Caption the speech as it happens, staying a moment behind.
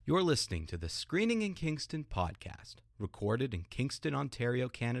You're listening to the Screening in Kingston podcast, recorded in Kingston, Ontario,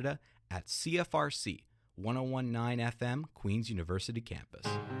 Canada at CFRC 1019 FM, Queen's University campus.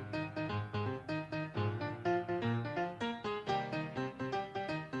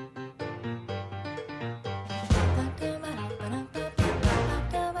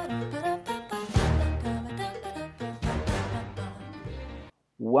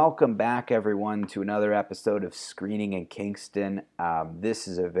 Welcome back, everyone, to another episode of Screening in Kingston. This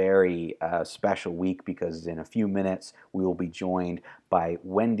is a very special week because in a few minutes we will be joined by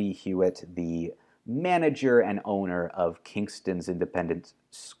Wendy Hewitt, the manager and owner of Kingston's independent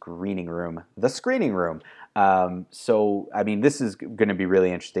screening room, The Screening Room. This is going to be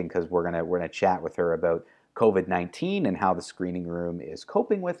really interesting because we're gonna chat with her about COVID-19 and how the screening room is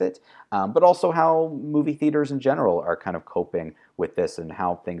coping with it, but also how movie theaters in general are kind of coping with this and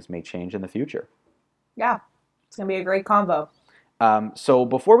how things may change in the future. Yeah, it's going to be a great convo. So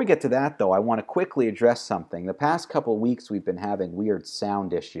before we get to that, though, I want to quickly address something. The past couple of weeks, we've been having weird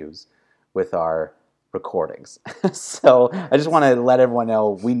sound issues with our recordings. So I just want to let everyone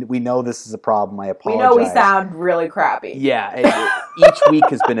know we know this is a problem. I apologize. We know we sound really crappy. Yeah, each week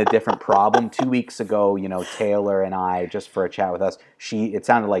has been a different problem. 2 weeks ago, Taylor and I, just for a chat with us, it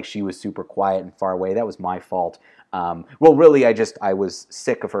sounded like she was super quiet and far away. That was my fault. Really, I was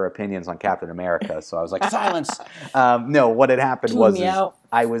sick of her opinions on Captain America, so I was like, silence. No, what had happened was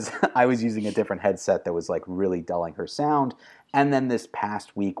I was using a different headset that was like really dulling her sound. And then this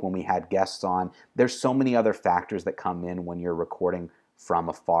past week when we had guests on, there's so many other factors that come in when you're recording from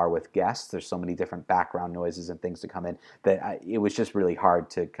afar with guests. There's so many different background noises and things to come in that it was just really hard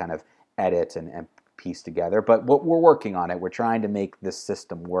to kind of edit and piece together. But we're working on it. We're trying to make this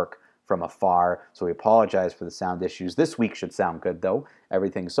system work from afar. So we apologize for the sound issues. This week should sound good, though.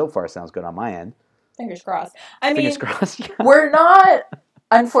 Everything so far sounds good on my end. Fingers crossed. Fingers crossed. Yeah.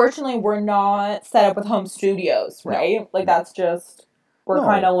 Unfortunately, we're not set up with home studios, right? No. We're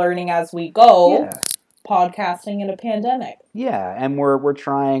kind of learning as we go. Yeah. Podcasting in a pandemic. Yeah, and we're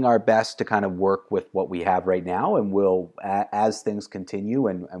trying our best to kind of work with what we have right now, and we'll, as things continue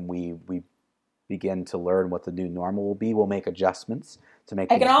and we begin to learn what the new normal will be, we'll make adjustments to make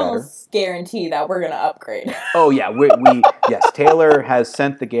things better. I can almost guarantee that we're going to upgrade. Oh yeah, yes, Taylor has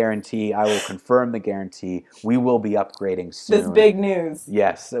sent the guarantee. I will confirm the guarantee. We will be upgrading soon. This big news.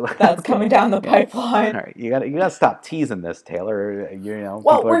 Yes. That's coming down the pipeline. All right, you got to stop teasing this, Taylor.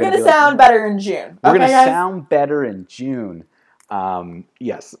 Well, we're going to sound better in June. We're going to sound better in June.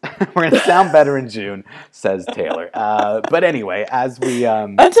 Yes, we're going to sound better in June, says Taylor. But anyway, as we...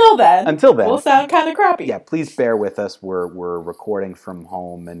 Until then, we'll sound kind of crappy. Yeah, please bear with us. We're recording from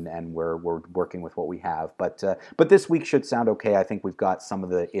home and we're working with what we have. But this week should sound okay. I think we've got some of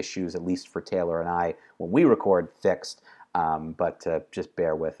the issues, at least for Taylor and I, when we record, fixed. But just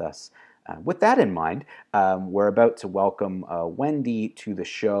bear with us. With that in mind, we're about to welcome Wendy to the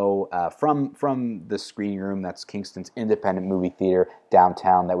show from the Screening Room. That's Kingston's independent movie theater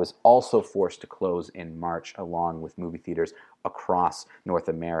downtown that was also forced to close in March, along with movie theaters across North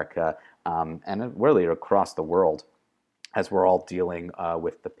America and really across the world as we're all dealing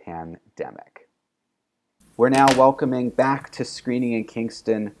with the pandemic. We're now welcoming back to Screening in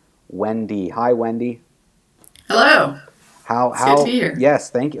Kingston, Wendy. Hi, Wendy. Hello. It's good to be here. Yes,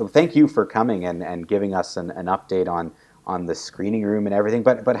 thank you. Thank you for coming and giving us an update on the screening room and everything.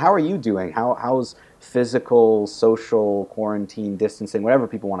 But how are you doing? How's physical, social, quarantine, distancing, whatever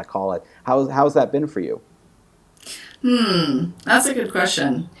people want to call it? How's that been for you? That's a good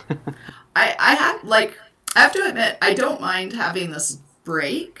question. I have to admit, I don't mind having this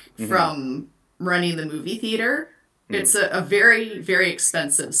break from running the movie theater. It's a very, very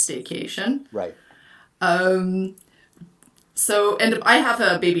expensive staycation. Right. So, and I have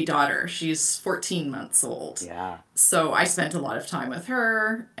a baby daughter. She's 14 months old. Yeah. So I spent a lot of time with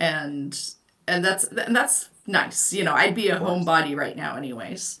her, and that's nice. I'd be a homebody right now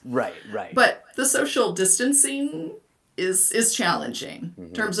anyways. Right. But the social distancing is challenging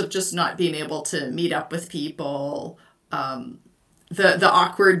in terms of just not being able to meet up with people. The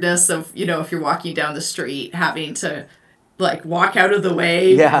awkwardness of, if you're walking down the street, having to walk out of the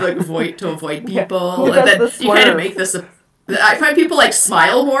way, to avoid people. Yeah. And then you kind of make this I find people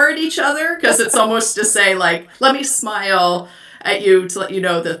smile more at each other because it's almost to say let me smile at you to let you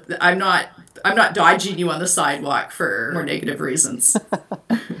know that I'm not dodging you on the sidewalk for more negative reasons.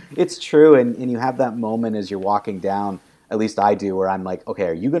 It's true, and you have that moment as you're walking down, at least I do, where I'm like, okay,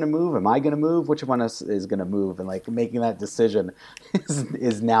 are you going to move? Am I going to move? Which one is going to move? And making that decision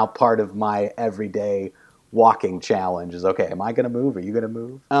is now part of my everyday walking challenge is, okay, am I going to move? Are you going to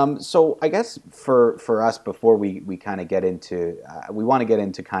move? So I guess for us, before we kind of get into, we want to get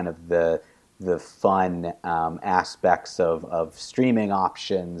into kind of the fun aspects of streaming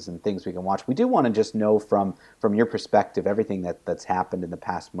options and things we can watch. We do want to just know from your perspective, everything that's happened in the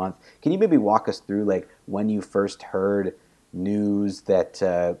past month. Can you maybe walk us through, like, when you first heard news that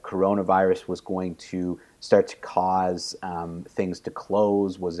coronavirus was going to start to cause things to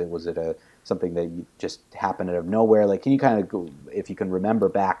close? Was it something that just happened out of nowhere? Like, can you kind of go, if you can remember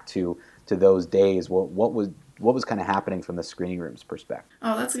back to those days, what was kind of happening from the screening room's perspective?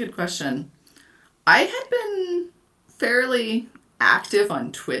 Oh, that's a good question. I had been fairly active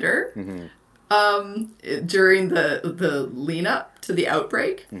on Twitter during the lean up to the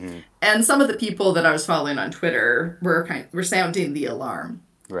outbreak, and some of the people that I was following on Twitter were sounding the alarm.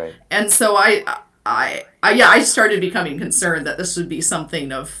 Right. And so I started becoming concerned that this would be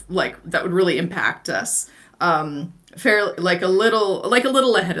something of like that would really impact us. Fairly like a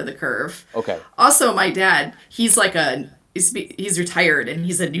little ahead of the curve. Okay. Also, my dad, he's retired and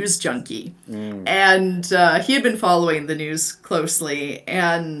he's a news junkie, and he had been following the news closely.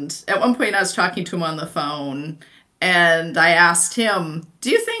 And at one point, I was talking to him on the phone, and I asked him, "Do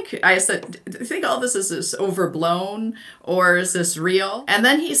you think all this is overblown, or is this real?" And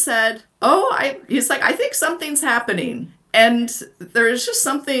then he said, I think something's happening." And there's just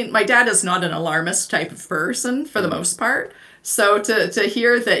something. My dad is not an alarmist type of person for the most part, so to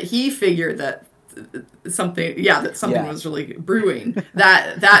hear that he figured that something was really brewing,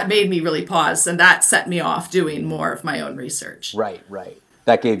 that made me really pause, and that set me off doing more of my own research. Right.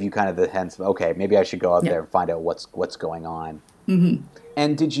 That gave you kind of the sense of, okay, maybe I should go out there and find out what's going on. Mm-hmm.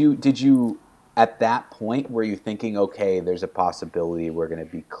 And did you at that point, were you thinking, okay, there's a possibility we're going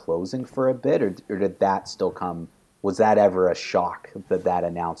to be closing for a bit, or did that still come? Was that ever a shock, that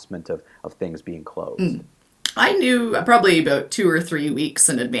announcement of things being closed? I knew probably about 2 or 3 weeks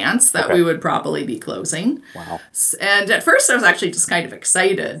in advance that we would probably be closing. Wow. And at first I was actually just kind of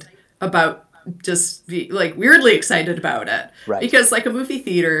excited about weirdly excited about it. Right. Because like a movie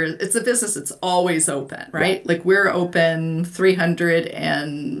theater, it's a business, it's always open, right? Like we're open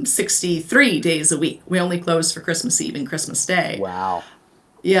 363 days a week. We only close for Christmas Eve and Christmas Day. Wow.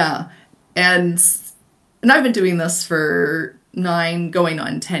 Yeah. And I've been doing this for 9 going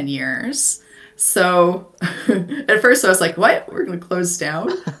on 10 years. So at first I was like, what? We're going to close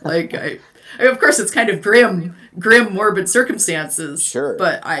down? Like, of course, it's kind of grim, morbid circumstances. Sure.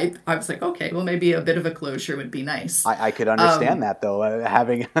 But I was like, okay, well, maybe a bit of a closure would be nice. I could understand that, though,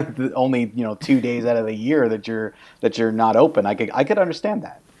 having only 2 days out of the year that you're not open. I could understand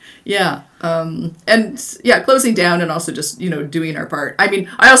that. Yeah. Closing down and also just, doing our part. I mean,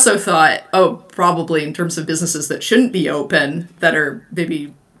 I also thought, probably in terms of businesses that shouldn't be open, that are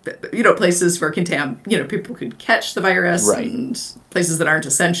maybe, places where people could catch the virus, right. And places that aren't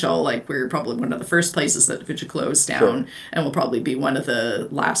essential, like we're probably one of the first places that should close down, sure. And we'll probably be one of the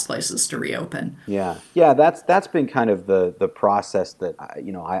last places to reopen. Yeah. That's been kind of the process that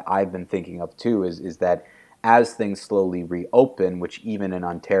I've been thinking of too. Is that as things slowly reopen, which even in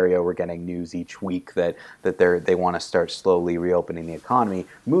Ontario we're getting news each week that they want to start slowly reopening the economy.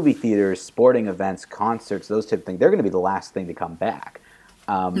 Movie theaters, sporting events, concerts, those type of things, they're going to be the last thing to come back.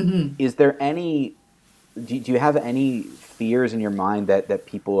 Is there any? Do you have any fears in your mind that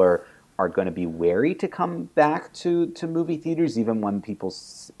people are going to be wary to come back to movie theaters, even when people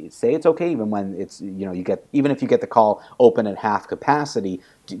say it's okay, even when it's even if you get the call open at half capacity?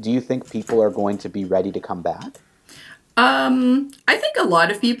 Do you think people are going to be ready to come back? I think a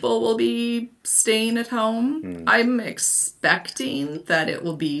lot of people will be staying at home. I'm expecting that it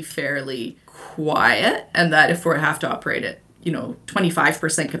will be fairly quiet, and that if we have to operate at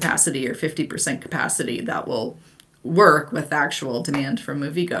 25% capacity or 50% capacity, that will work with actual demand from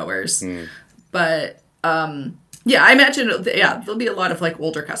moviegoers. But I imagine there'll be a lot of like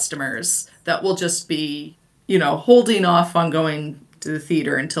older customers that will just be holding off on going to the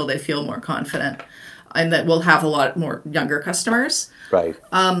theater until they feel more confident, and that we'll have a lot more younger customers. Right.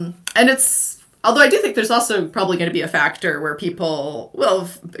 And although I do think there's also probably going to be a factor where people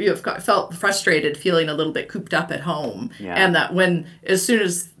felt frustrated, feeling a little bit cooped up at home, and that as soon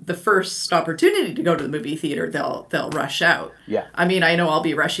as the first opportunity to go to the movie theater, they'll rush out. Yeah. I mean, I know I'll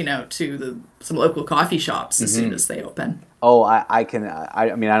be rushing out to some local coffee shops as soon as they open. Oh, I can.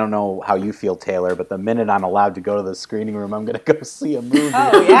 I mean, I don't know how you feel, Taylor, but the minute I'm allowed to go to the screening room, I'm going to go see a movie.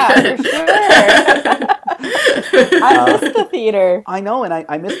 Oh yeah, for sure. I miss the theater. I know, and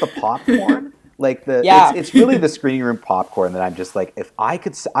I miss the popcorn. Like Yeah. it's really the screening room popcorn that I'm just like, if I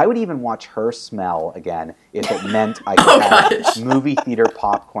could, I would even watch her smell again if it meant I could have movie theater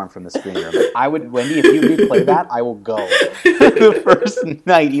popcorn from the screening room. Like, I would, Wendy, if you replay that, I will go. The first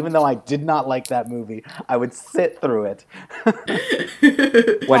night, even though I did not like that movie, I would sit through it.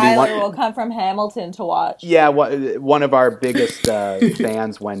 Wendy, Tyler will come from Hamilton to watch. yeah, one of our biggest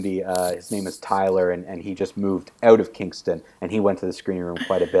fans, Wendy, his name is Tyler, and he just moved out of Kingston, and he went to the screening room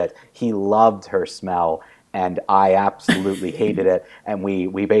quite a bit. He loved her smell, and I absolutely hated it, and we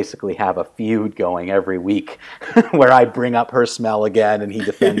basically have a feud going every week where I bring up her smell again, and he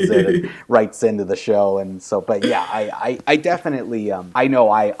defends it and writes into the show, and so, but yeah, I definitely, I know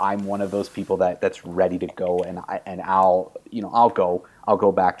I'm one of those people that's ready to go, and I'll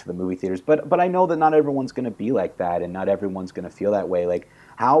go back to the movie theaters, but I know that not everyone's going to be like that, and not everyone's going to feel that way. Like,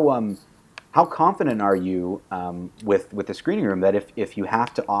 how confident are you with the screening room that if you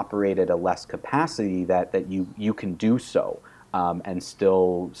have to operate at a less capacity that you can do so and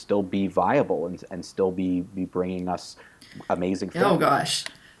still be viable and still be bringing us amazing films? Oh gosh,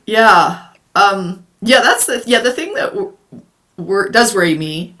 yeah, that's the thing that does worry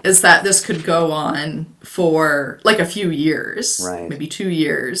me is that this could go on for like a few years, right. Maybe 2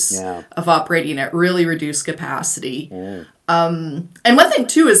 years of operating at really reduced capacity. And one thing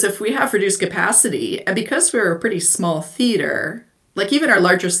too is if we have reduced capacity, and because we're a pretty small theater, like even our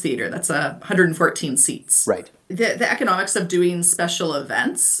largest theater, that's 114 seats. Right. The economics of doing special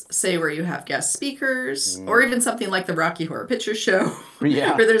events, say where you have guest speakers, or even something like the Rocky Horror Picture Show,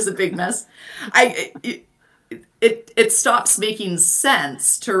 where there's a big mess, it stops making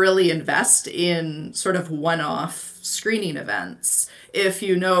sense to really invest in sort of one-off screening events if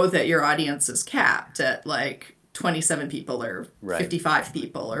you know that your audience is capped at like 27 people or 55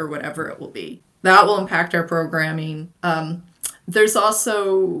 people or whatever it will be. That will impact our programming. There's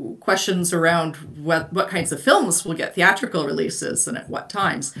also questions around what kinds of films will get theatrical releases and at what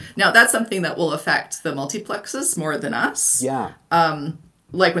times. Now, that's something that will affect the multiplexes more than us. Yeah.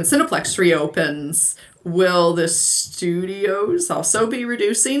 Like when Cineplex reopens, will the studios also be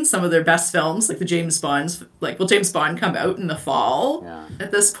reducing some of their best films, like the James Bonds? Like, will James Bond come out in the fall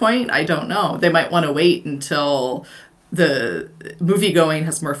at this point? I don't know. They might want to wait until the movie-going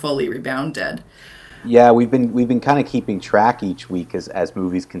has more fully rebounded. Yeah, we've been kind of keeping track each week as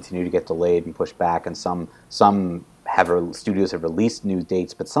movies continue to get delayed and pushed back, and some studios have released new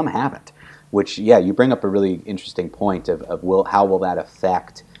dates, but some haven't. Which, you bring up a really interesting point of how will that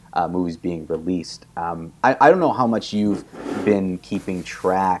affect movies being released. I don't know how much you've been keeping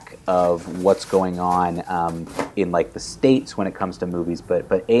track of what's going on in like the States when it comes to movies, but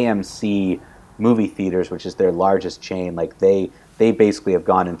AMC movie theaters, which is their largest chain, like they basically have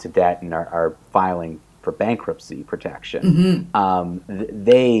gone into debt and are filing for bankruptcy protection.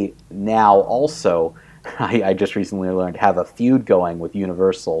 They now also, I just recently learned, have a feud going with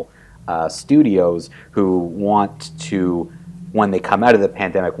Universal Studios, who want to, when they come out of the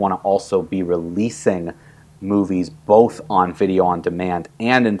pandemic, want to also be releasing movies both on video on demand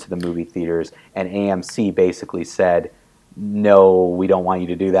and into the movie theaters. And AMC basically said, no, we don't want you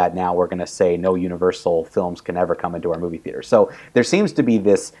to do that. Now we're going to say no Universal films can ever come into our movie theater. So there seems to be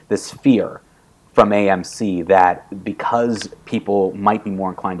this fear from AMC that because people might be more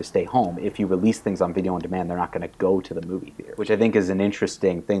inclined to stay home, if you release things on video on demand, they're not going to go to the movie theater, which I think is an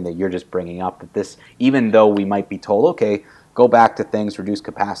interesting thing that you're just bringing up, that this, even though we might be told, okay, go back to things, reduce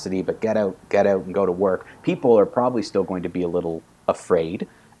capacity, but get out and go to work, people are probably still going to be a little afraid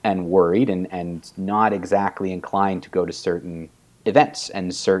and worried and not exactly inclined to go to certain events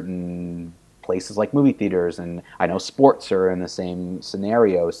and certain places like movie theaters, and I know sports are in the same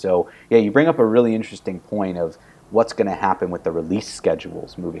scenario. So you bring up a really interesting point of what's going to happen with the release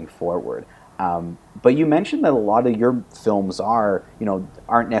schedules moving forward. But you mentioned that a lot of your films aren't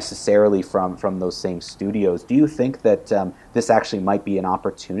necessarily from those same studios. Do you think that this actually might be an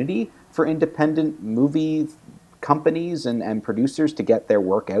opportunity for independent movie companies and producers to get their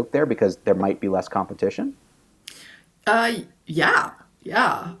work out there because there might be less competition? Yeah.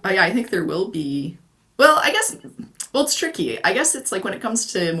 I think there will be. Well, I guess, it's tricky. I guess it's like when it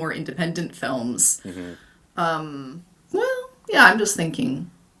comes to more independent films. I'm just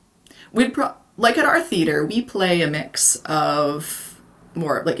thinking. Like at our theater, we play a mix of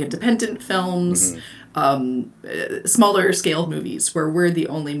more like independent films, smaller scale movies where we're the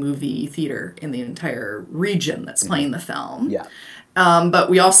only movie theater in the entire region that's playing the film. Yeah. But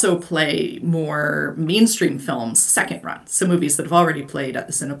we also play more mainstream films, second run, so movies that have already played at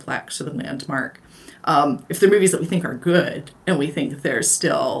the Cineplex or the Landmark. If they're movies that we think are good and we think there's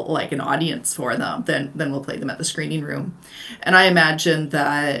still like an audience for them, then we'll play them at the screening room. And I imagine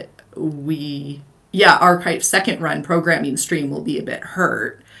that our second run programming stream will be a bit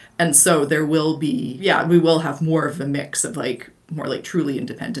hurt. And so there will be, we will have more of a mix of like more like truly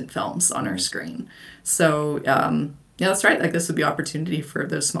independent films on our screen. So, that's right. Like this would be opportunity for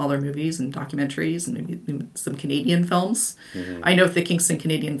those smaller movies and documentaries and maybe some Canadian films. Mm-hmm. I know the Kingston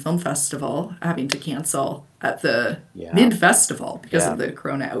Canadian Film Festival having to cancel at the mid-festival because of the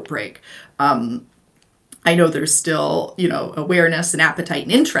corona outbreak. I know there's still, awareness and appetite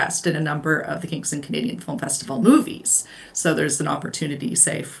and interest in a number of the Kingston Canadian Film Festival movies. So there's an opportunity,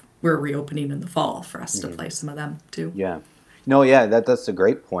 say, if we're reopening in the fall, for us to play some of them too. Yeah. No, yeah, that's a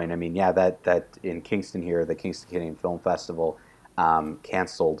great point. I mean, that in Kingston here, the Kingston Canadian Film Festival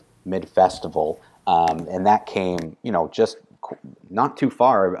canceled mid-festival, and that came, just not too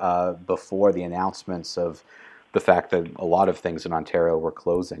far before the announcements of the fact that a lot of things in Ontario were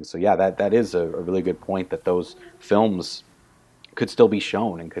closing. So yeah, that is a really good point, that those films could still be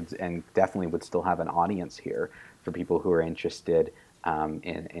shown and definitely would still have an audience here for people who are interested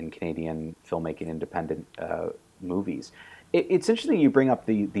in Canadian filmmaking, independent movies. It's interesting you bring up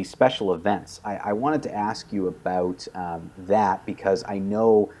the special events. I wanted to ask you about that, because I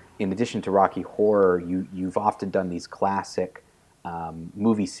know in addition to Rocky Horror, you've often done these classic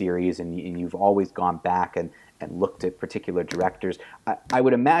movie series, and you've always gone back and looked at particular directors. I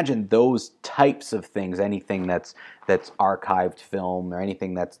would imagine those types of things, anything that's archived film or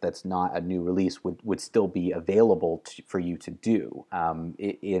anything that's not a new release, would still be available for you to do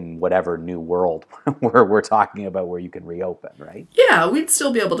in whatever new world we're talking about, where you can reopen, right? Yeah, we'd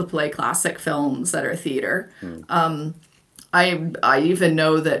still be able to play classic films at our theater. I even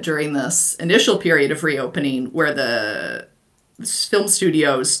know that during this initial period of reopening, where the film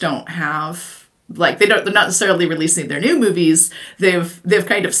studios don't have, like, they're not necessarily releasing their new movies, they've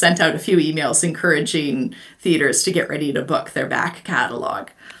kind of sent out a few emails encouraging theaters to get ready to book their back catalog.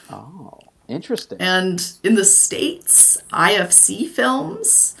 Oh, interesting. And in the States, IFC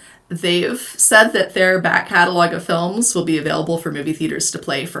Films, they've said that their back catalog of films will be available for movie theaters to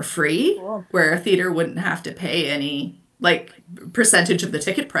play for free, where a theater wouldn't have to pay any, like, percentage of the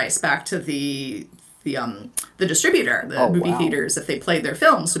ticket price back to the distributor. The movie theaters, if they played their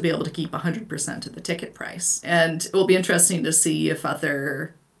films, would be able to keep 100% of the ticket price. And it will be interesting to see if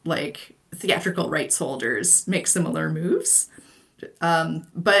other, like, theatrical rights holders make similar moves.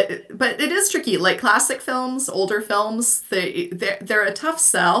 But it is tricky. Like, classic films, older films, they're a tough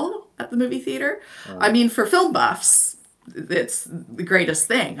sell at the movie theater. I mean, for film buffs, it's the greatest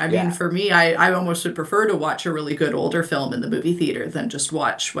thing. I mean, for me, I almost would prefer to watch a really good older film in the movie theater than just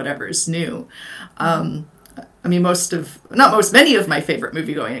watch whatever's new. I mean, many of my favorite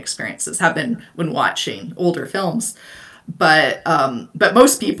movie-going experiences have been when watching older films. But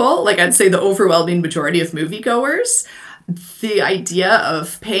most people, like, I'd say the overwhelming majority of moviegoers, the idea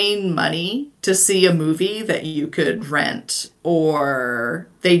of paying money to see a movie that you could rent or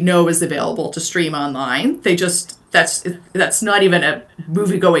they know is available to stream online, that's not even a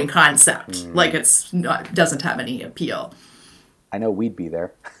movie-going concept. Like, doesn't have any appeal. I know we'd be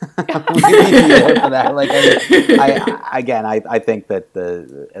there. We'd be there for that. Like, I think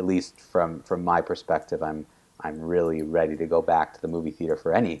that at least from my perspective, I'm really ready to go back to the movie theater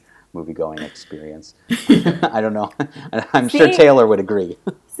for any movie-going experience. I don't know. I'm sure Taylor would agree.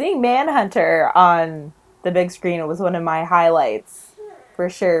 Seeing Manhunter on the big screen was one of my highlights, for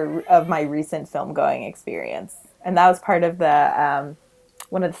sure, of my recent film-going experience. And that was part of the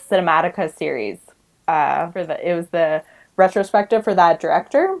one of the Cinematica series. It was the retrospective for that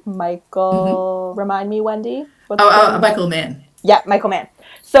director, Michael. Remind me, Wendy. Michael Mann. Yeah, Michael Mann.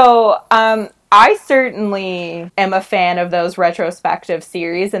 So I certainly am a fan of those retrospective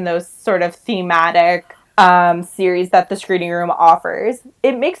series and those sort of thematic series that the screening room offers.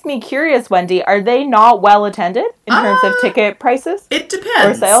 It makes me curious, Wendy, are they not well attended in terms of ticket prices? It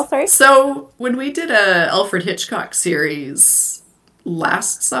depends. Or sales, sorry? So when we did a Alfred Hitchcock series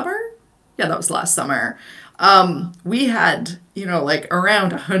last summer, that was last summer, we had, like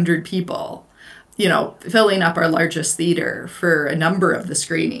around 100 people, filling up our largest theater for a number of the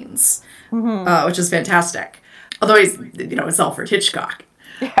screenings, which is fantastic. Although it's Alfred Hitchcock.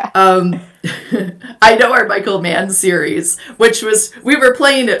 Yeah. I know our Michael Mann series, which we were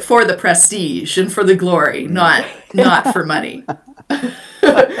playing it for the prestige and for the glory, not for money.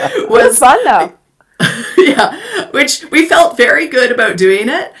 was fun though. Yeah, which we felt very good about doing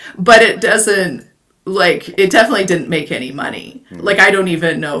it, but it definitely didn't make any money. Like, I don't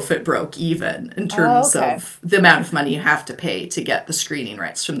even know if it broke even in terms of the amount of money you have to pay to get the screening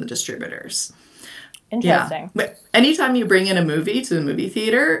rights from the distributors. Interesting. Yeah. But anytime you bring in a movie to the movie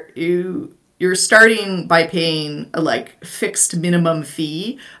theater, you you're starting by paying a like fixed minimum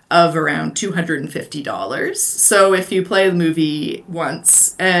fee of around $250. So if you play the movie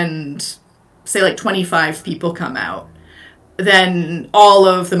once and say like 25 people come out, then all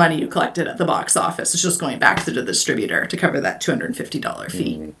of the money you collected at the box office is just going back to the distributor to cover that $250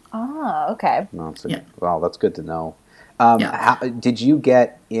 fee. Mm-hmm. Oh, okay. No, Yeah. Wow, that's good to know. Yeah. Did you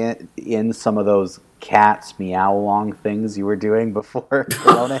get in some of those cats meow along things you were doing before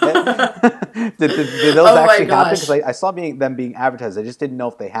Corona hit? did those Oh my actually happen? gosh. Because I saw them being advertised. I just didn't know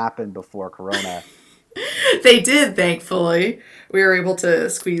if they happened before Corona. They did, thankfully. We were able to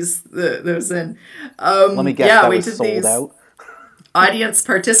squeeze those in. Let me guess, yeah, that we was did sold these. out? Audience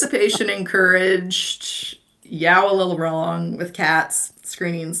participation encouraged, yow a little wrong with cats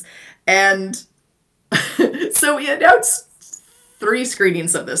screenings. And so we announced 3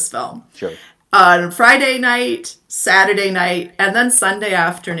 screenings of this film. Sure. On Friday night, Saturday night, and then Sunday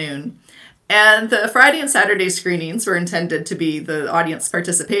afternoon. And the Friday and Saturday screenings were intended to be the audience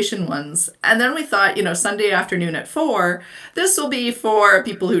participation ones. And then we thought, Sunday afternoon at 4, this will be for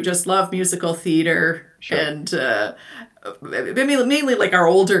people who just love musical theater. Sure. And mainly like our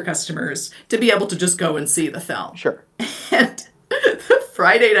older customers to be able to just go and see the film. Sure. And the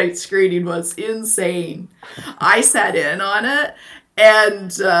Friday night screening was insane. I sat in on it,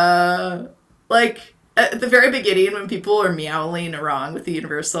 and at the very beginning when people were meowing wrong with the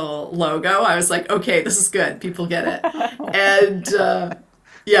Universal logo, I was like, okay, this is good. People get it. And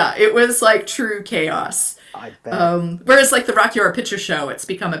yeah, it was like true chaos. I bet. Whereas like the Rocky Horror Picture Show, it's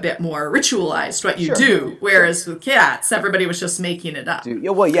become a bit more ritualized what you Sure. do. Whereas with cats, everybody was just making it up.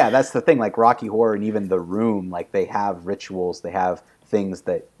 Yeah, that's the thing. Like Rocky Horror and even The Room, like they have rituals. They have things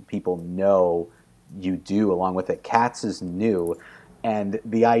that people know you do along with it. Cats is new, and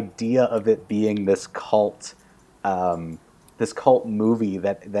the idea of it being this cult movie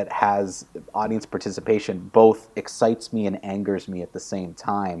that has audience participation both excites me and angers me at the same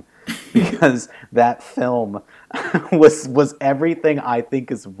time, because that film was everything I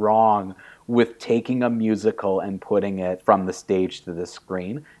think is wrong with taking a musical and putting it from the stage to the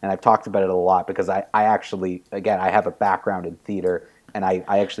screen. And I've talked about it a lot because I actually, again, I have a background in theater, and I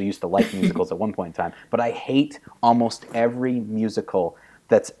actually used to like musicals at one point in time, but I hate almost every musical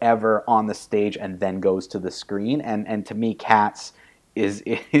that's ever on the stage and then goes to the screen. And to me, Cats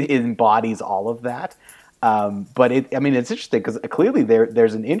it embodies all of that. But it's interesting because clearly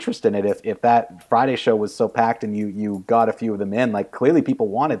there's an interest in it. If that Friday show was so packed and you got a few of them in, like clearly people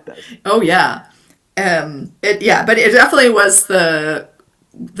wanted this. Oh yeah. But it definitely was the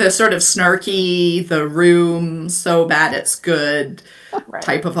sort of snarky, The Room, so bad it's good Right.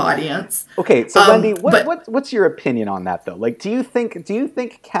 type of audience. Okay, so Wendy, but- what's your opinion on that though? Like, do you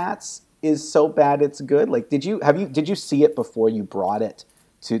think Cats is so bad it's good? Like, did you see it before you brought it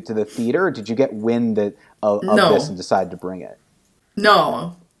to the theater, or did you get wind of No. this and decide to bring it?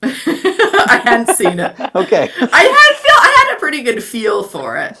 No. I hadn't seen it. Okay, I had a pretty good feel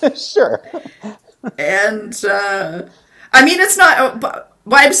for it. sure. And it's not.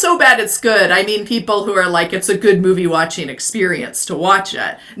 Why I'm so bad it's good. I mean, people who are like, it's a good movie watching experience to watch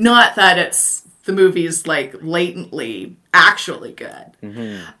it. Not that the movie's like latently actually good.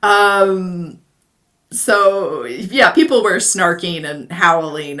 Mm-hmm. So yeah, people were snarking and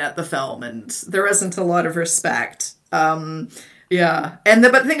howling at the film, and there wasn't a lot of respect. Yeah, but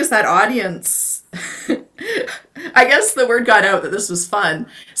the thing is that audience, I guess the word got out that this was fun.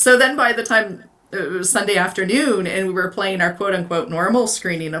 So then by the time it was Sunday afternoon and we were playing our quote unquote normal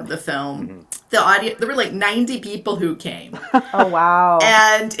screening of the film, the audience, there were like 90 people who came. Oh, wow.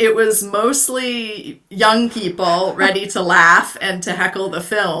 And it was mostly young people ready to laugh and to heckle the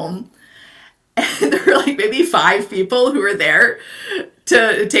film. And there were like maybe 5 people who were there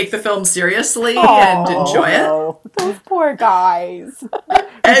to take the film seriously and enjoy it. Those poor guys.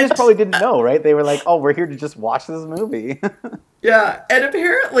 They just probably didn't know, right? They were like, "Oh, we're here to just watch this movie." Yeah, and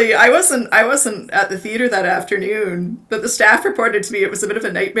apparently I wasn't at the theater that afternoon, but the staff reported to me it was a bit of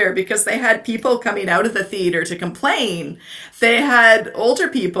a nightmare because they had people coming out of the theater to complain. They had older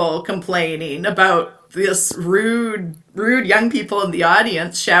people complaining about this rude young people in the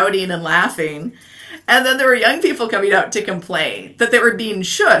audience shouting and laughing. And then there were young people coming out to complain that they were being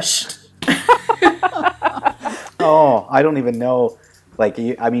shushed. Oh, I don't even know. Like,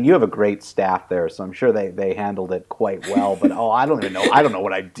 you have a great staff there, so I'm sure they handled it quite well. But I don't even know. I don't know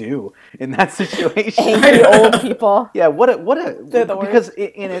what I'd do in that situation. Angry old people. Yeah, what a They're the worst. because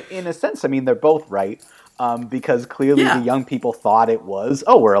in a sense, I mean, they're both right. because clearly Yeah. the young people thought it was,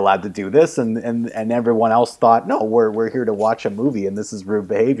 oh, we're allowed to do this, and everyone else thought, no, we're here to watch a movie, and this is rude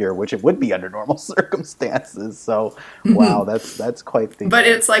behavior, which it would be under normal circumstances. So, wow, that's quite the. But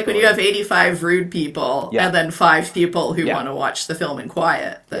it's like when you story. have 85 rude people Yeah. and then 5 people who Yeah. want to watch the film in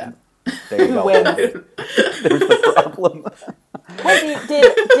quiet. Then There you go. wins? There's the problem.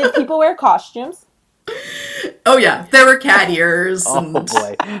 Did people wear costumes? Oh yeah, there were cat ears, Oh and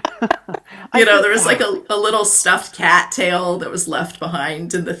boy. there was like a little stuffed cat tail that was left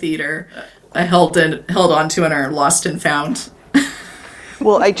behind in the theater. I held on to in our Lost and Found.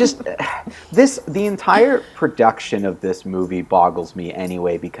 Well, the entire production of this movie boggles me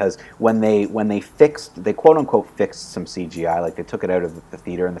anyway, because when they quote unquote fixed some CGI, like they took it out of the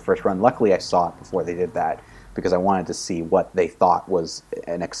theater in the first run. Luckily, I saw it before they did that, because I wanted to see what they thought was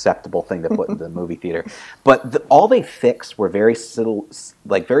an acceptable thing to put in the movie theater. But all they fixed were very small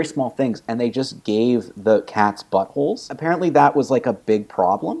things, and they just gave the cats buttholes. Apparently, that was like a big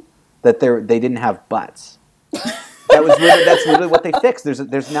problem, that they didn't have butts. That's literally what they fixed.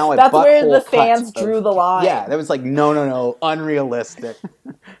 There's now a That's butthole where the cut fans drew the line. Yeah, that was like no, unrealistic.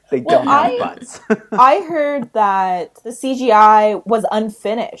 They don't have butts. I heard that the CGI was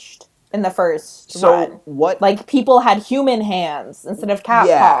unfinished in the first run. What? Like people had human hands instead of cat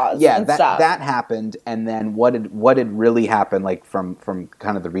paws and stuff. That happened, and then what had really happened, like from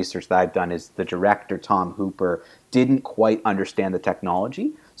kind of the research that I've done, is the director Tom Hooper didn't quite understand the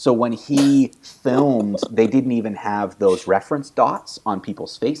technology. So when he filmed, they didn't even have those reference dots on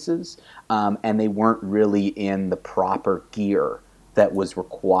people's faces, and they weren't really in the proper gear that was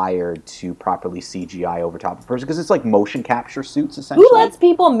required to properly CGI over top of a person, because it's like motion capture suits essentially. Who lets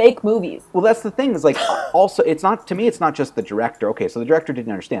people make movies? Well, that's the thing. Is like also, it's not just the director. Okay, so the director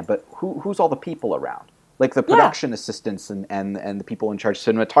didn't understand, but who's all the people around? Like the production assistants and the people in charge of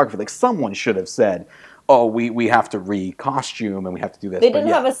cinematography. Like someone should have said, "Oh, we have to re-costume and we have to do this." They didn't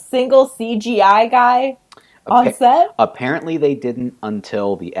have a single CGI guy on set? Apparently they didn't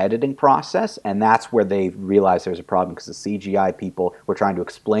until the editing process, and that's where they realized there was a problem, because the CGI people were trying to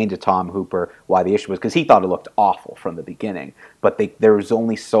explain to Tom Hooper why the issue was, because he thought it looked awful from the beginning, but there was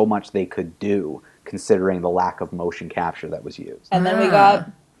only so much they could do considering the lack of motion capture that was used. And then we got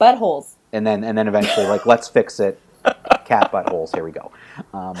buttholes. And then eventually, like, let's fix it. Cat buttholes. Here we go.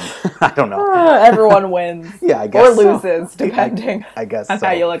 I don't know. Everyone wins. Yeah, I guess or so. loses, depending I guess on so.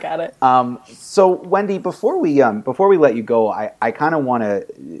 how you look at it. So Wendy, before we let you go, I kind of want to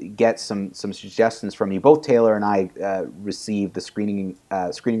get some suggestions from you. Both Taylor and I received the screening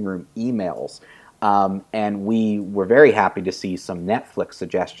room emails. And we were very happy to see some Netflix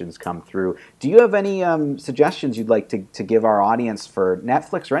suggestions come through. Do you have any suggestions you'd like to give our audience for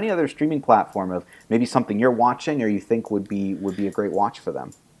Netflix or any other streaming platform of maybe something you're watching or you think would be a great watch for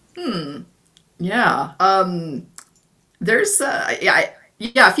them? Yeah. There's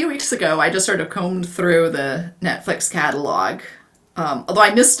a few weeks ago I just sort of combed through the Netflix catalog. Although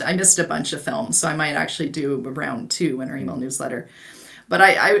I missed a bunch of films, so I might actually do a round 2 in our email newsletter. But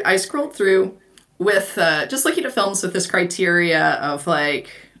I scrolled through with just looking at films with this criteria of like,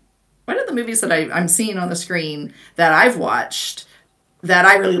 what are the movies that I'm seeing on the screen that I've watched that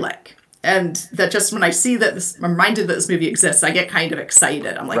I really like? And that just when I see that I'm reminded that this movie exists, I get kind of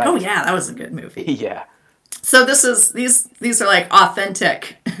excited. I'm like, Right. oh yeah, that was a good movie. Yeah. So these are like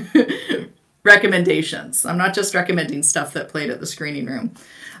authentic recommendations. I'm not just recommending stuff that played at the screening room.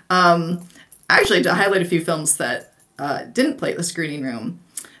 Actually, to highlight a few films that didn't play at the screening room,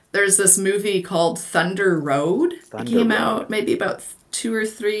 there's this movie called Thunder Road. It came out maybe about 2 or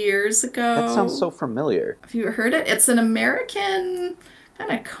 3 years ago. That sounds so familiar. Have you heard it? It's an American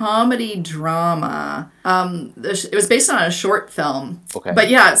kind of comedy drama. It was based on a short film. Okay. But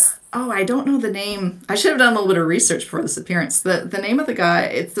yeah, I don't know the name. I should have done a little bit of research before this appearance. The name of the guy,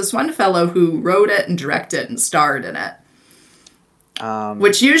 it's this one fellow who wrote it and directed and starred in it.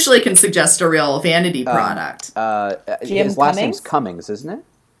 Which usually can suggest a real vanity product. His last name's Cummings, isn't it?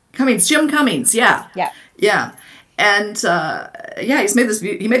 Jim Cummings, yeah. Yeah. Yeah. And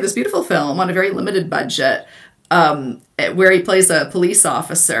he made this beautiful film on a very limited budget, where he plays a police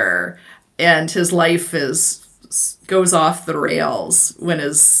officer, and his life goes off the rails when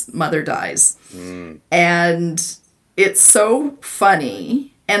his mother dies. And it's so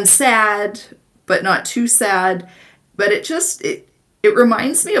funny and sad, but not too sad. But it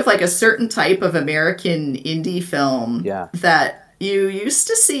reminds me of like a certain type of American indie film that you used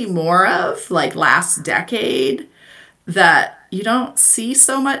to see more of, like last decade, that you don't see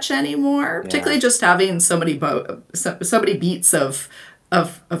so much anymore. Particularly just having so many beats of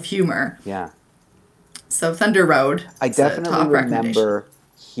humor. Yeah. So Thunder Road. I definitely remember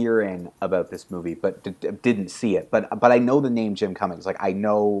hearing about this movie, but didn't see it. But I know the name Jim Cummings. Like, I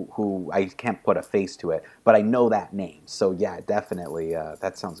know who. I can't put a face to it, but I know that name. So yeah, definitely.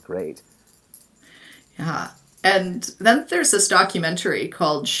 That sounds great. Yeah. And then there's this documentary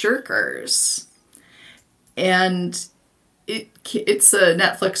called Shirkers. And it's a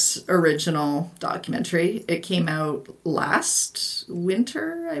Netflix original documentary. It came out last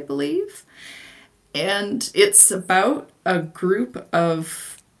winter, I believe. And it's about a group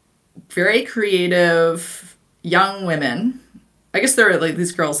of very creative young women. I guess they're like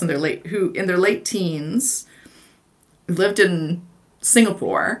these girls in their late teens, lived in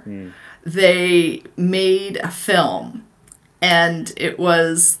Singapore. They made a film, and it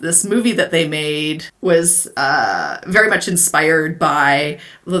was this movie that they made was very much inspired by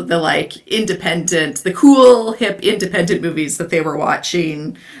the like the cool hip independent movies that they were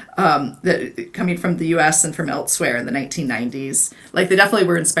watching, coming from the US and from elsewhere in the 1990s. Like, they definitely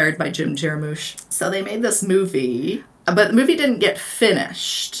were inspired by Jim Jarmusch. So they made this movie, but the movie didn't get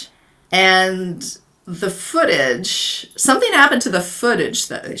finished. And something happened to the footage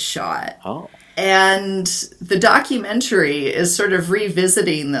that they shot. Oh. And the documentary is sort of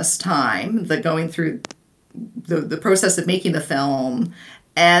revisiting this time, going through the process of making the film.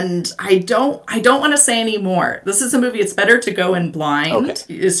 And I don't want to say any more. This is a movie. It's better to go in blind.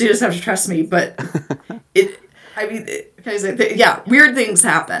 Okay. You just have to trust me. But weird things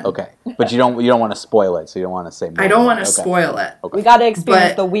happen. Okay, but you don't want to spoil it, so you don't want to say more. I don't want to spoil it. Okay. We got to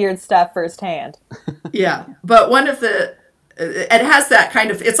experience the weird stuff firsthand. Yeah, but one of the it has that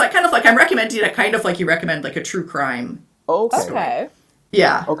kind of, it's like kind of like I'm recommending it kind of like you recommend like a true crime. Okay.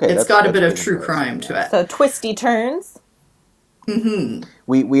 Yeah. Okay. It's got a bit of true crime to it. So twisty turns. Mm-hmm.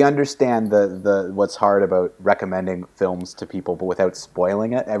 We understand the what's hard about recommending films to people, but without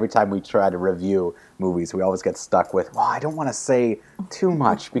spoiling it. Every time we try to review movies, we always get stuck with, well, I don't want to say too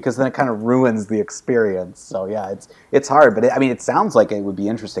much because then it kind of ruins the experience. So yeah, it's hard, but it sounds like it would be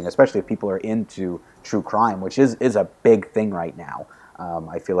interesting, especially if people are into true crime, which is a big thing right now.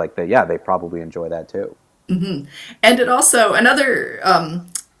 I feel like they probably enjoy that too. Mm-hmm. And it also, another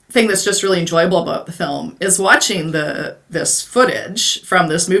thing that's just really enjoyable about the film is watching this footage from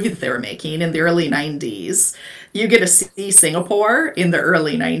this movie that they were making in the early 90s. You get to see Singapore in the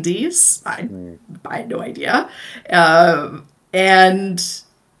early 90s. I had no idea. And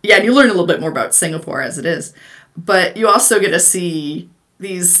you learn a little bit more about Singapore as it is. But you also get to see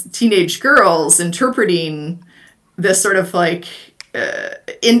these teenage girls interpreting this sort of like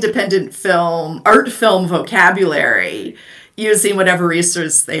independent art film vocabulary, using whatever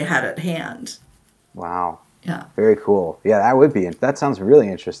resources they had at hand. Wow. Yeah. Very cool. Yeah, that sounds really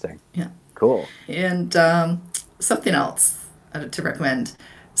interesting. Yeah. Cool. And something else to recommend.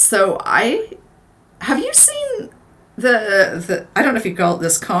 So have you seen the I don't know if you call it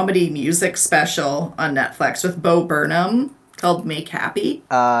this comedy music special on Netflix with Bo Burnham called Make Happy?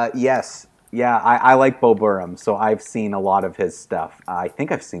 Yes. Yeah, I like Bo Burnham, so I've seen a lot of his stuff. I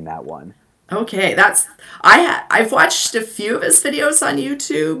think I've seen that one. Okay, I've watched a few of his videos on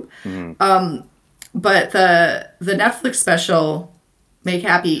YouTube, but the Netflix special, Make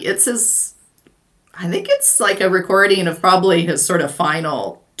Happy, I think it's like a recording of probably his sort of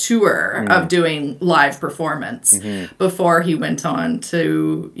final tour of doing live performance before he went on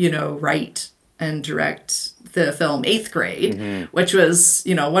to, write and direct the film 8th Grade, which was,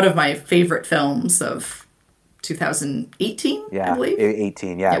 one of my favorite films of 2018, I believe.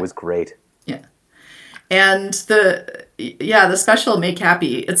 18, yeah, it was great. Yeah. And the special Make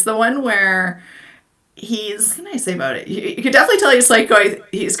Happy, it's the one where what can I say about it? You could definitely tell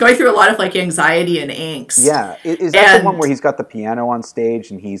he's going through a lot of like anxiety and angst. Yeah. Is that the one where he's got the piano on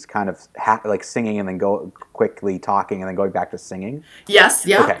stage and he's kind of like singing and then quickly talking and then going back to singing? Yes.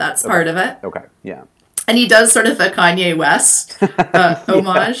 Yeah. Okay. That's part of it. Okay. Yeah. And he does sort of a Kanye West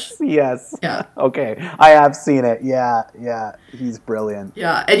homage. Yes. Yeah. Okay. I have seen it. Yeah. Yeah. He's brilliant.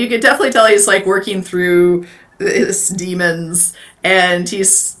 Yeah. And you can definitely tell he's like working through his demons, and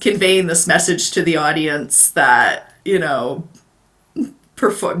he's conveying this message to the audience that, being a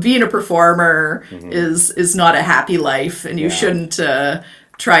performer is not a happy life, and you shouldn't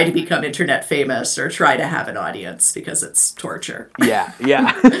try to become internet famous or try to have an audience because it's torture. Yeah.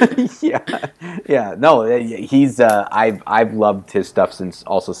 No, he's I've loved his stuff since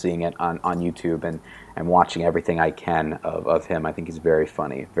also seeing it on YouTube and watching everything I can of him. I think he's very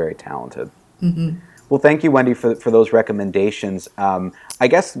funny, very talented. Mm-hmm. Well, thank you, Wendy, for those recommendations. I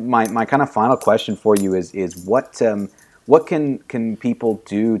guess my kind of final question for you is what what can people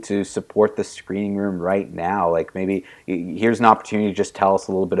do to support the screening room right now? Like maybe here's an opportunity to just tell us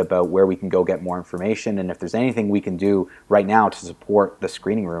a little bit about where we can go get more information, and if there's anything we can do right now to support the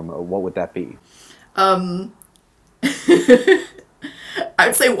screening room, what would that be? I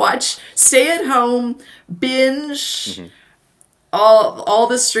would say stay at home, binge all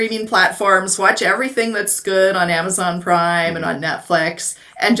the streaming platforms, watch everything that's good on Amazon Prime and on Netflix,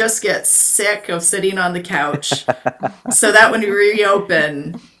 and just get sick of sitting on the couch so that when we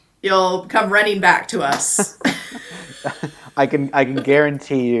reopen, you'll come running back to us. I can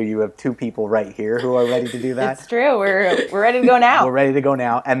guarantee you have two people right here who are ready to do that. It's true. We're ready to go now. We're ready to go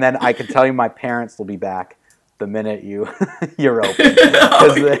now, and then I can tell you my parents will be back the minute you're open,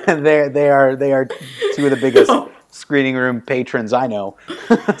 because they are two of the biggest screening room patrons I know.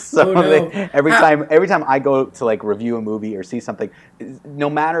 So every time I go to like review a movie or see something, no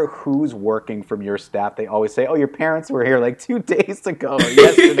matter who's working from your staff, they always say, "Oh, your parents were here like 2 days ago or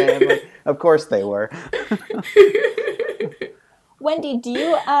yesterday." I'm like, of course they were. Wendy, do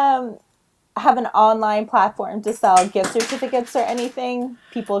you have an online platform to sell gift certificates or anything?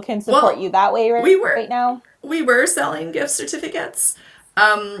 People can support you that way right now? We were selling gift certificates,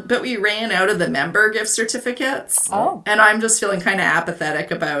 but we ran out of the member gift certificates. Oh. And I'm just feeling kind of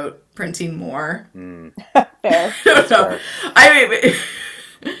apathetic about printing more. Fair. Fair. I mean,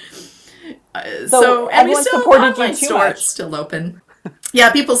 so and we still supported you online too store much. Still open.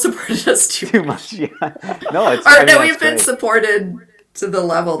 Yeah, people supported us too much. Yeah. No, we've been supported to the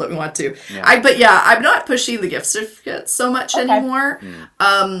level that we want to. Yeah. I'm not pushing the gift certificates so much anymore.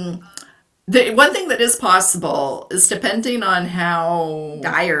 The one thing that is possible is, depending on how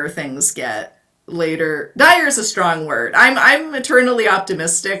dire things get later. Dire is a strong word. I'm eternally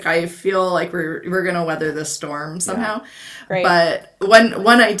optimistic. I feel like we're gonna weather this storm somehow. Yeah. Great. But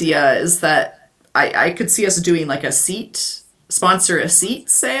one idea is that I could see us doing like sponsor a seat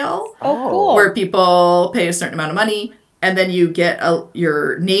sale. Oh, cool. Where people pay a certain amount of money, and then you get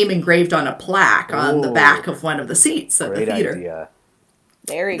your name engraved on a plaque on the back of one of the seats at the theater. Great idea.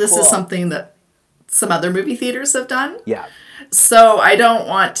 Very This cool. is something that some other movie theaters have done. Yeah. So I don't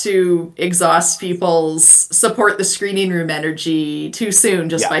want to exhaust people's support the screening room energy too soon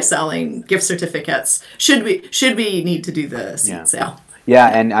just by selling gift certificates. Should we need to do the seat sale? Yeah,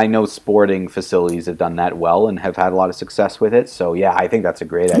 and I know sporting facilities have done that well and have had a lot of success with it. So yeah, I think that's a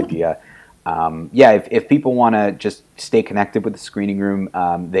great idea. If people want to just stay connected with the screening room,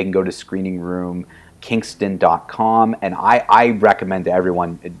 they can go to screeningroomkingston.com, and I recommend to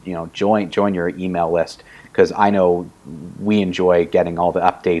everyone, join your email list, because I know we enjoy getting all the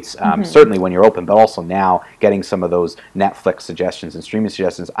updates, certainly when you're open, but also now getting some of those Netflix suggestions and streaming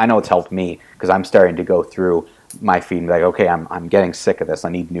suggestions. I know it's helped me, because I'm starting to go through my feed and be like, okay, I'm getting sick of this. I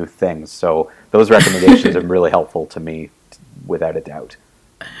need new things. So those recommendations are really helpful to me, without a doubt.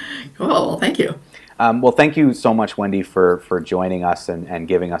 Cool. Well, thank you. Well, thank you so much, Wendy, for joining us and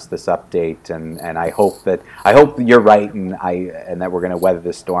giving us this update. And I hope you're right, and that we're going to weather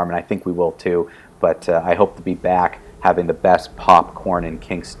this storm, and I think we will too. But I hope to be back having the best popcorn in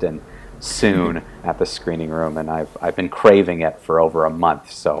Kingston soon at the screening room, and I've been craving it for over a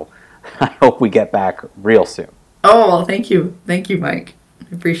month. So I hope we get back real soon. Oh, well, thank you, Mike. I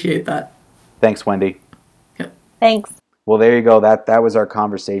appreciate that. Thanks, Wendy. Yep. Thanks. Well, there you go. That was our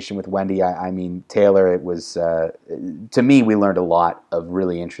conversation with Wendy. I mean, Taylor, it was, to me, we learned a lot of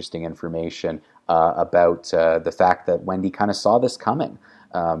really interesting information about the fact that Wendy kind of saw this coming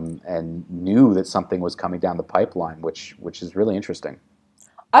and knew that something was coming down the pipeline, which is really interesting.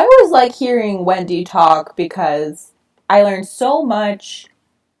 I always like hearing Wendy talk, because I learned so much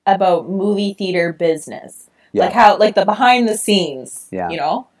about movie theater business. Yeah. Like the behind the scenes,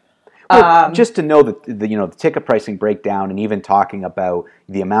 Well, just to know that the ticket pricing breakdown, and even talking about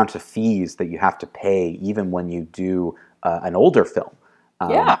the amount of fees that you have to pay even when you do an older film,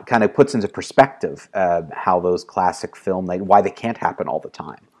 kind of puts into perspective how those classic film, why they can't happen all the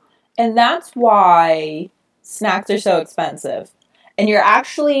time. And that's why snacks are so expensive. And you're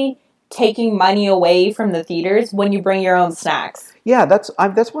actually taking money away from the theaters when you bring your own snacks. Yeah, that's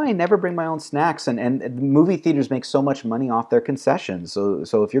why I never bring my own snacks, and the movie theaters make so much money off their concessions.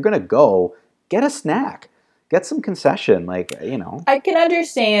 So if you're gonna go, get a snack, get some concession, I can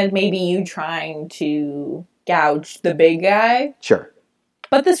understand maybe you trying to gouge the big guy. Sure.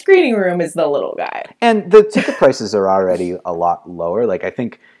 But the screening room is the little guy. And the ticket prices are already a lot lower. I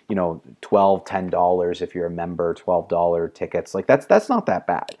think, $12, $10 if you're a member, $12 tickets. That's not that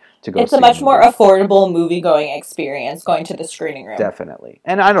bad to go. It's a much more affordable movie-going experience going to the screening room. Definitely.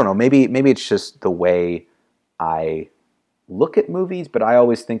 And I don't know, maybe it's just the way I look at movies, but I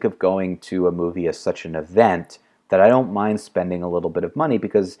always think of going to a movie as such an event that I don't mind spending a little bit of money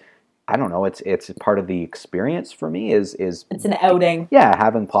because I don't know, it's part of the experience for me is it's an outing. Yeah,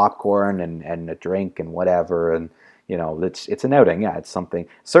 having popcorn and a drink and whatever, and it's an outing. Yeah, it's something.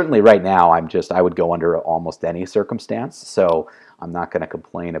 Certainly, right now, I would go under almost any circumstance. So I'm not going to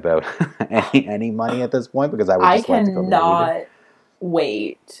complain about any money at this point because I would. Just like to go to the movie.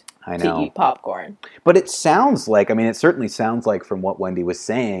 Wait to eat popcorn. But it sounds like, it certainly sounds like from what Wendy was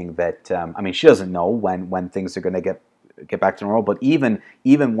saying that she doesn't know when things are going to get back to normal. But even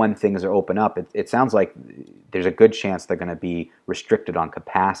when things are open up, it sounds like there's a good chance they're going to be restricted on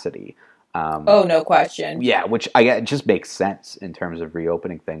capacity. No question. Yeah, which it just makes sense in terms of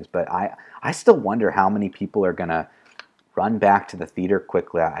reopening things. But I still wonder how many people are going to run back to the theater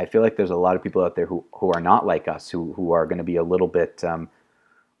quickly. I feel like there's a lot of people out there who are not like us, who are going to be a little bit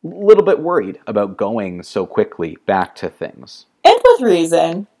worried about going so quickly back to things. And with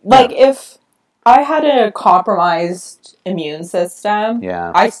reason. Like, if I had a compromised immune system,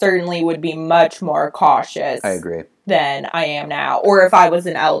 I certainly would be much more cautious. I agree. Than I am now. Or if I was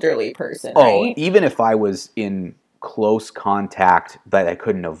an elderly person, right? Even if I was in close contact that I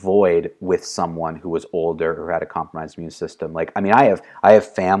couldn't avoid with someone who was older or had a compromised immune system. Like, I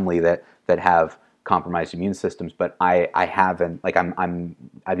have family that have compromised immune systems, but I haven't, like,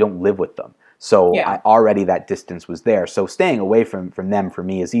 I don't live with them. So already that distance was there. So staying away from them for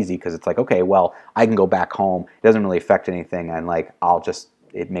me is easy because it's like, okay, well, I can go back home. It doesn't really affect anything. And like,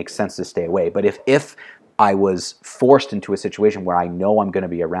 it makes sense to stay away. But if I was forced into a situation where I know I'm going to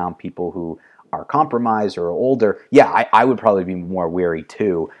be around people who are compromised or older, I would probably be more wary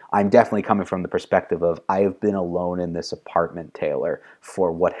too. I'm definitely coming from the perspective of I have been alone in this apartment, Taylor,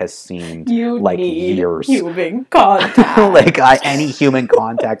 for what has seemed like years. Human contact. Like any human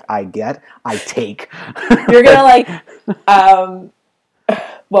contact I get, I take. You're gonna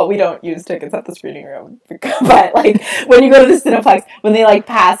well, we don't use tickets at the screening room, but like when you go to the Cineplex, when they like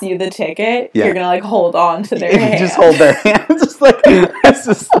pass you the ticket, you're gonna like hold on to their hand. Just hold their hands. It's like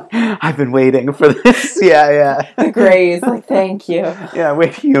I've been waiting for this. Yeah. The grays, like thank you. Yeah,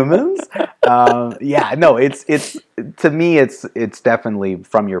 with humans. It's to me, it's definitely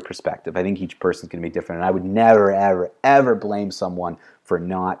from your perspective. I think each person's gonna be different, and I would never, ever, ever blame someone for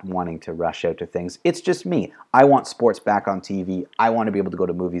not wanting to rush out to things. It's just me. I want sports back on TV. I want to be able to go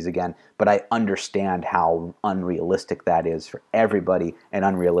to movies again, but I understand how unrealistic that is for everybody and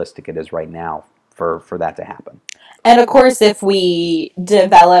unrealistic it is right now for that to happen. And of course, if we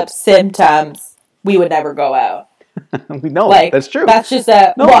develop symptoms, we would never go out. We know that's true. That's just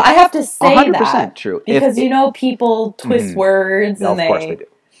I have to say 100% that true. Because people twist words no, and of course they do.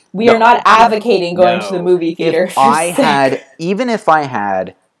 We are not advocating going to the movie theater. Even if I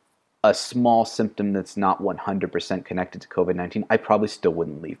had a small symptom that's not 100% connected to COVID-19, I probably still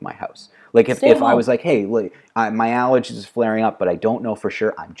wouldn't leave my house. Like if I was like, hey, look, my allergies is flaring up, but I don't know for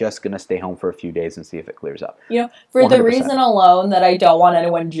sure, I'm just going to stay home for a few days and see if it clears up. For 100%. The reason alone that I don't want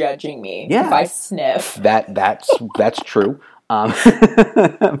anyone judging me if I sniff. That's true.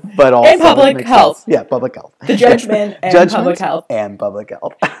 But also and public health. Sense. Yeah, public health. The judgment and public health. And public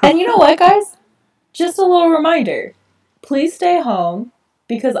health. And you know what, guys? Just a little reminder. Please stay home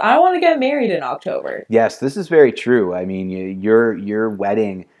because I want to get married in October. Yes, this is very true. I mean, your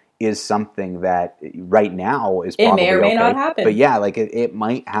wedding is something that right now is probably it may or may not happen. But it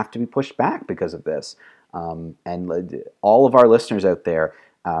might have to be pushed back because of this. And all of our listeners out there,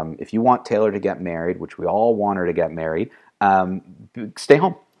 if you want Taylor to get married, which we all want her to get married, stay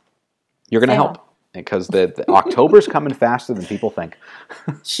home. You're going to help because the October's coming faster than people think.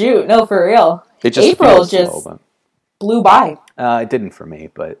 Shoot, no, for real. It just April just blew by. It didn't for me,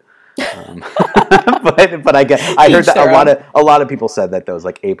 but but I heard that a lot of people said that those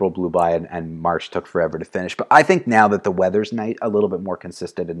like April blew by and March took forever to finish. But I think now that the weather's a little bit more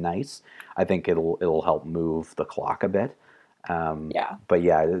consistent and nice, I think it'll help move the clock a bit. But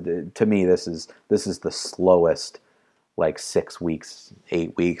to me, this is the slowest, like 6 weeks,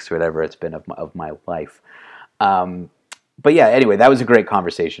 8 weeks, whatever it's been of my life. But anyway, that was a great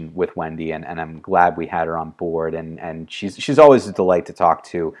conversation with Wendy, and I'm glad we had her on board. And she's always a delight to talk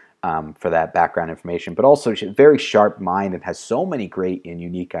to for that background information. But also, she's a very sharp mind and has so many great and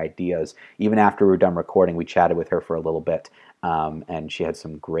unique ideas. Even after we were done recording, we chatted with her for a little bit, and she had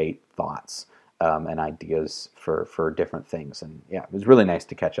some great thoughts and ideas for different things. And it was really nice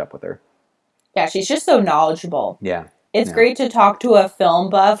to catch up with her. Yeah, she's just so knowledgeable. Yeah. It's great to talk to a film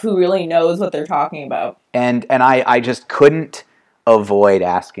buff who really knows what they're talking about. And I just couldn't avoid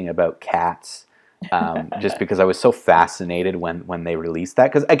asking about cats just because I was so fascinated when they released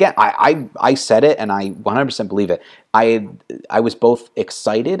that. Because again, I said it and I 100% believe it. I was both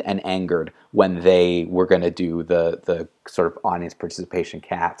excited and angered when they were going to do the sort of audience participation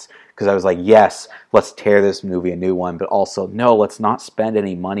Cats, because I was like, yes, let's tear this movie a new one, but also no, let's not spend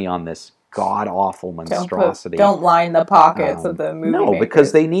any money on this god awful monstrosity. Don't line the pockets of the movie. No, makers.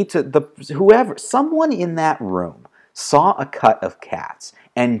 because they need to. Someone in that room saw a cut of Cats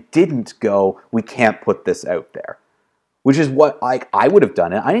and didn't go, we can't put this out there. Which is what I would have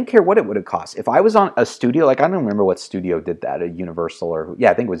done it. I didn't care what it would have cost. If I was on a studio, I don't remember what studio did that, a Universal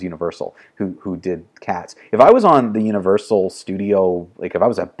I think it was Universal who did Cats. If I was on the Universal studio, if I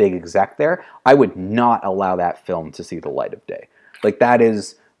was a big exec there, I would not allow that film to see the light of day. That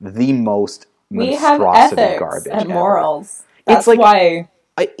is the most monstrosity ethics garbage and ever. morals. That's It's why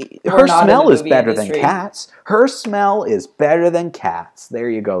her smell is better industry. than Cats. Her smell is better than Cats. There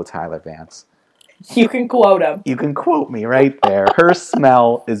you go, Tyler Vance. You can quote him. You can quote me right there. Her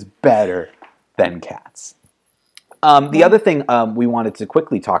smell is better than Cats. The other thing we wanted to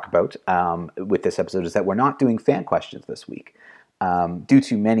quickly talk about with this episode is that we're not doing fan questions this week. Due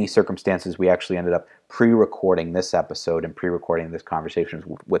to many circumstances, we actually ended up pre-recording this episode and pre-recording this conversation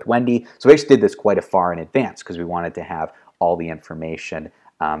with Wendy. So we actually did this quite a far in advance because we wanted to have all the information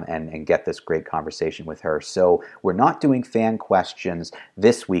and get this great conversation with her. So we're not doing fan questions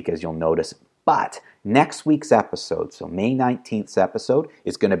this week, as you'll notice. But next week's episode, so May 19th's episode,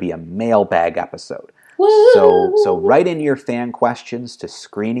 is going to be a mailbag episode. So write in your fan questions to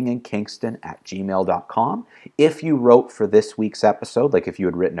screeninginkingston@gmail.com. If you wrote for this week's episode, if you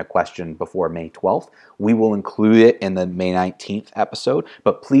had written a question before May 12th, we will include it in the May 19th episode.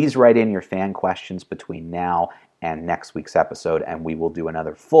 But please write in your fan questions between now and next week's episode, and we will do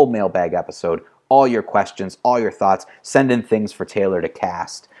another full mailbag episode. All your questions, all your thoughts, send in things for Taylor to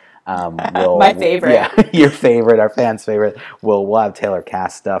cast. My favorite. Yeah, your favorite, our fans' favorite. We'll have Taylor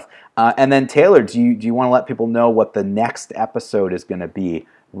cast stuff. And then Taylor, do you want to let people know what the next episode is going to be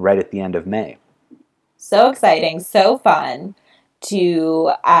right at the end of May? So exciting, so fun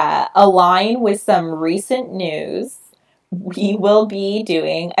to align with some recent news. We will be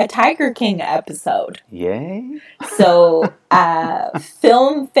doing a Tiger King episode. Yay. So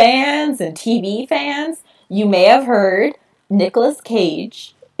film fans and TV fans, you may have heard Nicolas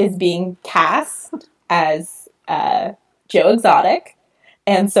Cage is being cast as Joe Exotic.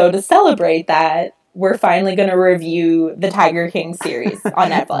 And so to celebrate that, we're finally going to review the Tiger King series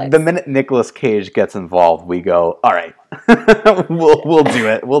on Netflix. The minute Nicolas Cage gets involved, we go, all right, we'll do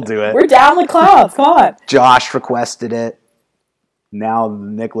it. We'll do it. We're down the clouds. Come on. Josh requested it. Now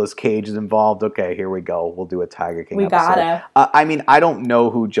Nicolas Cage is involved. Okay, here we go. We'll do a Tiger King episode. Gotta. I don't know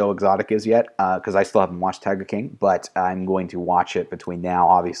who Joe Exotic is yet because I still haven't watched Tiger King, but I'm going to watch it between now,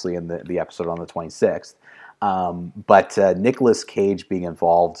 obviously, and the episode on the 26th. But Nicolas Cage being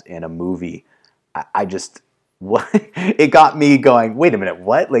involved in a movie, it got me going, wait a minute,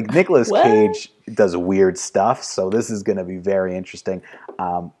 what? Nicolas Cage does weird stuff, so this is going to be very interesting.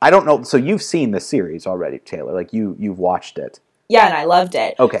 I don't know. So you've seen the series already, Taylor. You've watched it. Yeah, and I loved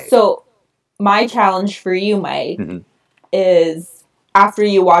it. Okay. So my challenge for you, Mike, is after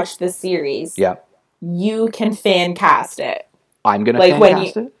you watch the series, you can fan cast it. I'm going to fan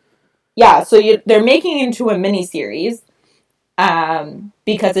cast it? Yeah, so they're making it into a miniseries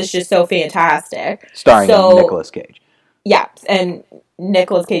because it's just so fantastic. Starring Nicolas Cage. Yeah, and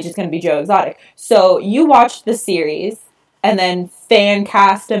Nicolas Cage is going to be Joe Exotic. So you watch the series and then fan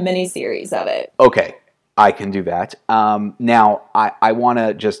cast a miniseries of it. Okay. I can do that. Now, I want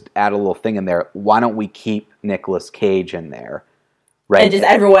to just add a little thing in there. Why don't we keep Nicolas Cage in there? Right? And just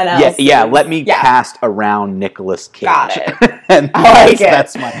everyone else. Yeah, let me cast around Nicolas Cage. Got it. And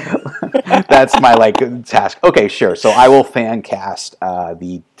that's my task. Okay, sure. So I will fan cast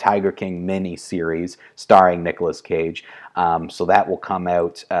the Tiger King mini series starring Nicolas Cage. So that will come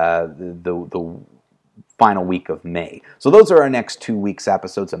out the final week of May. So those are our next 2 weeks'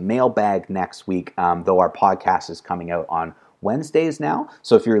 episodes. A mailbag next week, though our podcast is coming out on Wednesdays now.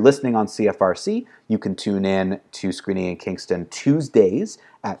 So if you're listening on CFRC, you can tune in to Screening in Kingston Tuesdays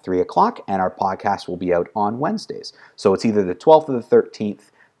at 3 o'clock, and our podcast will be out on Wednesdays. So it's either the 12th or the 13th,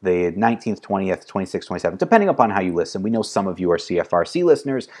 the 19th, 20th, 26th, 27th, depending upon how you listen. We know some of you are CFRC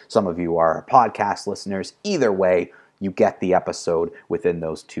listeners, some of you are podcast listeners. Either way, you get the episode within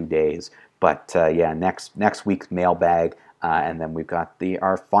those 2 days. But next week's mailbag, And then we've got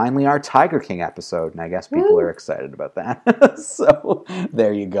finally our Tiger King episode, and I guess people are excited about that. So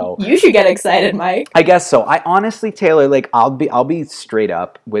there you go. You should get excited, Mike. I guess so. I honestly, Taylor, like I'll be straight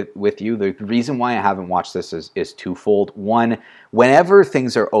up with you. The reason why I haven't watched this is twofold. One, whenever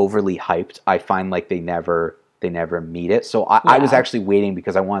things are overly hyped, I find like they never meet it. So I was actually waiting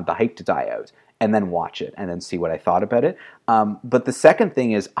because I wanted the hype to die out and then watch it and then see what I thought about it. But the second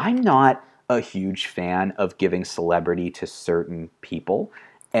thing is I'm not a huge fan of giving celebrity to certain people,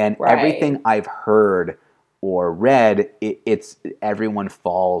 and everything I've heard or read, it's everyone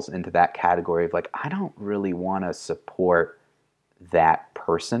falls into that category of like, I don't really want to support that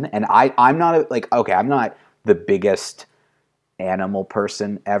person. And I'm not I'm not the biggest animal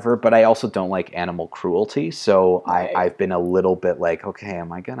person ever, but I also don't like animal cruelty. So I've been a little bit like, okay,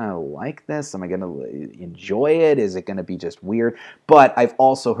 am I gonna like this? Am I gonna enjoy it? Is it gonna be just weird? But I've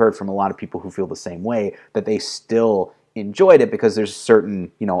also heard from a lot of people who feel the same way that they still enjoyed it because there's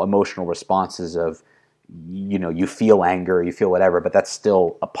certain, emotional responses of, you feel anger, you feel whatever, but that's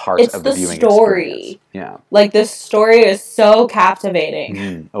still a part of the viewing experience. Yeah. Like, the story is so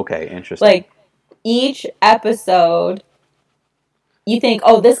captivating. Okay, interesting. Like, each episode, you think,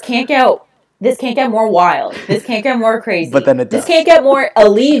 oh, this can't get more wild. This can't get more crazy. But then it does. This can't get more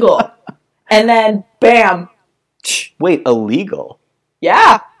illegal. And then, bam. Wait, illegal?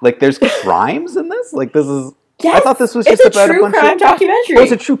 Yeah. Like, there's crimes in this? Like, this is... Yes, I thought this was just about a bunch crime documentary. Oh,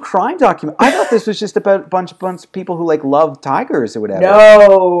 it's a true crime document. I thought this was just about a bunch of people who like love tigers or whatever.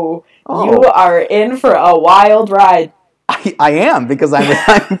 No, you are in for a wild ride. I am, because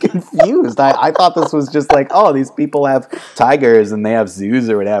I'm confused. I thought this was just like, oh, these people have tigers and they have zoos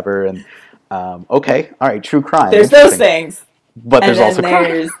or whatever. And okay, all right, true crime. There's those things, but there's also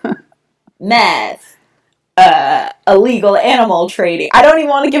there's meth. Illegal animal trading. I don't even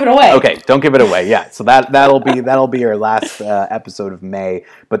want to give it away. Okay, don't give it away. Yeah, so that'll be our last episode of May.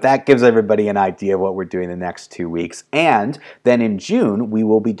 But that gives everybody an idea of what we're doing the next 2 weeks. And then in June, we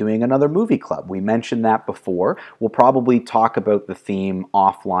will be doing another movie club. We mentioned that before. We'll probably talk about the theme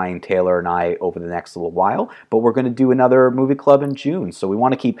offline, Taylor and I, over the next little while. But we're going to do another movie club in June. So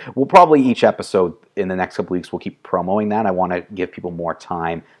we'll probably each episode in the next couple weeks, we'll keep promoting that. I want to give people more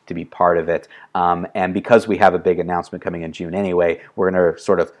time to be part of it. And because we have a big announcement coming in June anyway, we're going to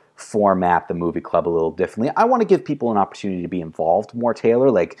sort of format the movie club a little differently. I want to give people an opportunity to be involved more, Taylor,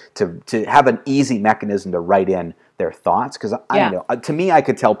 like to have an easy mechanism to write in their thoughts. Because I don't know, to me, I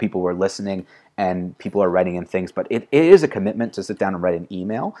could tell people were listening and people are writing in things, but it is a commitment to sit down and write an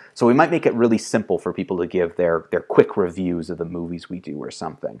email. So we might make it really simple for people to give their quick reviews of the movies we do or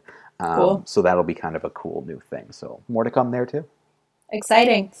something. Cool. So that'll be kind of a cool new thing. So more to come there too.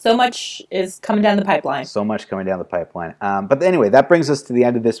 Exciting. So much is coming down the pipeline. So much coming down the pipeline. But anyway, that brings us to the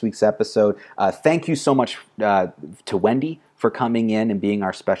end of this week's episode. Thank you so much to Wendy for coming in and being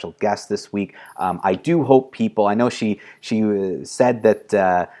our special guest this week. I do hope people, I know she said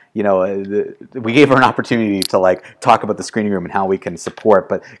that, we gave her an opportunity to like talk about the screening room and how we can support,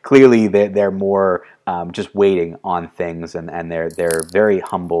 but clearly they're more just waiting on things, and they're a very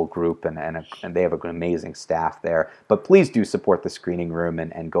humble group, and they have an amazing staff there. But please do support the screening room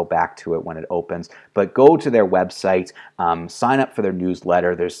and go back to it when it opens. But go to their website, sign up for their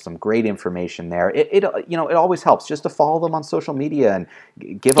newsletter. There's some great information there. It always helps just to follow them on social media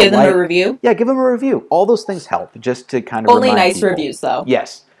and give them a review. Yeah, give them a review. All those things help just to kind of only nice people. Reviews though.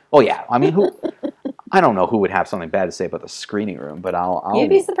 Yes. Oh yeah. I mean, I don't know who would have something bad to say about the screening room, but I'll You'd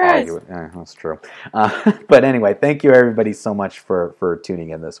be surprised. Argue it. That's true. But anyway, thank you everybody so much for tuning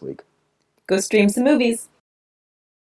in this week. Go stream some movies.